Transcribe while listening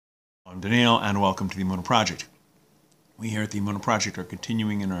I'm Daniel, and welcome to the Emunah Project. We here at the Emunah Project are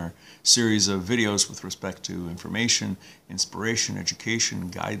continuing in our series of videos with respect to information, inspiration, education,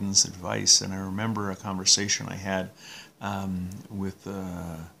 guidance, advice. And I remember a conversation I had with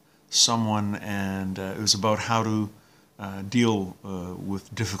someone, and it was about how to deal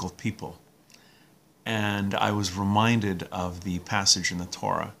with difficult people. And I was reminded of the passage in the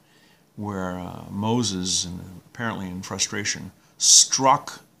Torah where Moses, apparently in frustration,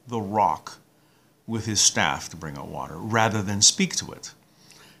 struck the rock with his staff to bring out water rather than speak to it.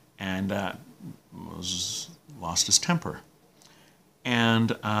 And Moses lost his temper. And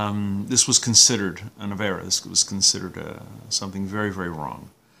this was considered an avera. This was considered something very, very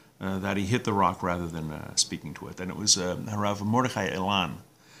wrong, that he hit the rock rather than speaking to it. And it was Rav Mordechai Ilan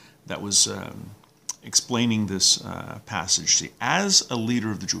that was explaining this passage. See, as a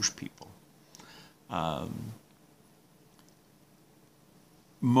leader of the Jewish people,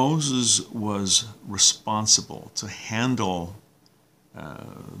 Moses was responsible to handle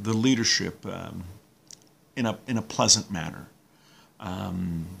the leadership in a pleasant manner.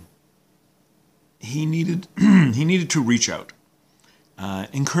 He needed to reach out,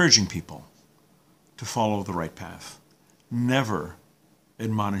 encouraging people to follow the right path, never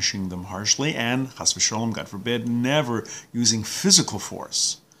admonishing them harshly, and chas v'sholom, God forbid, never using physical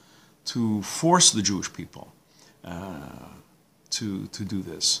force to force the Jewish people to do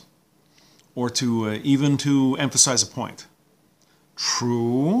this, or to even to emphasize a point.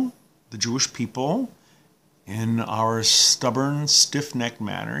 True, the Jewish people, in our stubborn, stiff-necked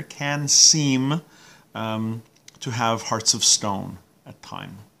manner, can seem to have hearts of stone at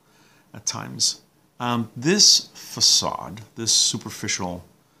times. This facade, this superficial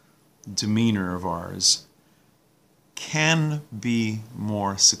demeanor of ours, can be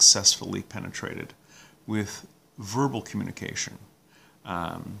more successfully penetrated with verbal communication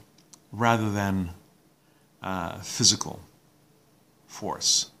rather than physical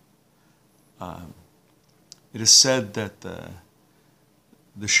force. It is said that the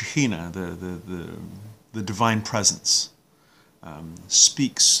Shekhinah, the divine presence,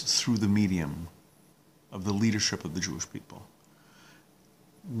 speaks through the medium of the leadership of the Jewish people.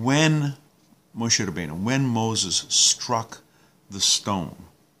 When Moshe Rabbeinu, when Moses struck the stone,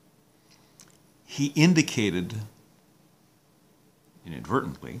 he indicated,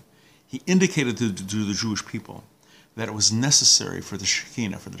 inadvertently, he indicated to the Jewish people that it was necessary for the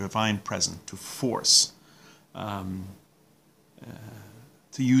Shekhinah, for the divine presence, to force, to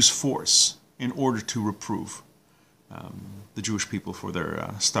use force in order to reprove the Jewish people for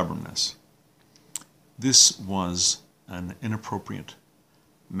their stubbornness. This was an inappropriate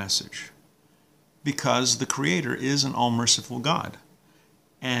message, because the Creator is an all-merciful God,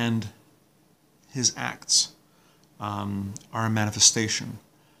 and His acts are a manifestation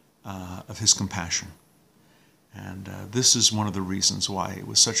of His compassion. And this is one of the reasons why it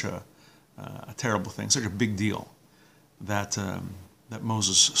was such a terrible thing, such a big deal, that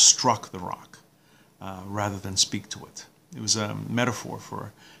Moses struck the rock rather than speak to it. It was a metaphor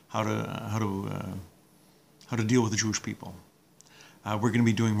for how to deal with the Jewish people. We're going to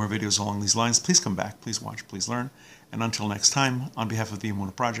be doing more videos along these lines. Please come back, please watch, please learn. And until next time, on behalf of the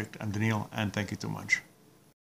Emunah Project, I'm Daniel, and thank you too much.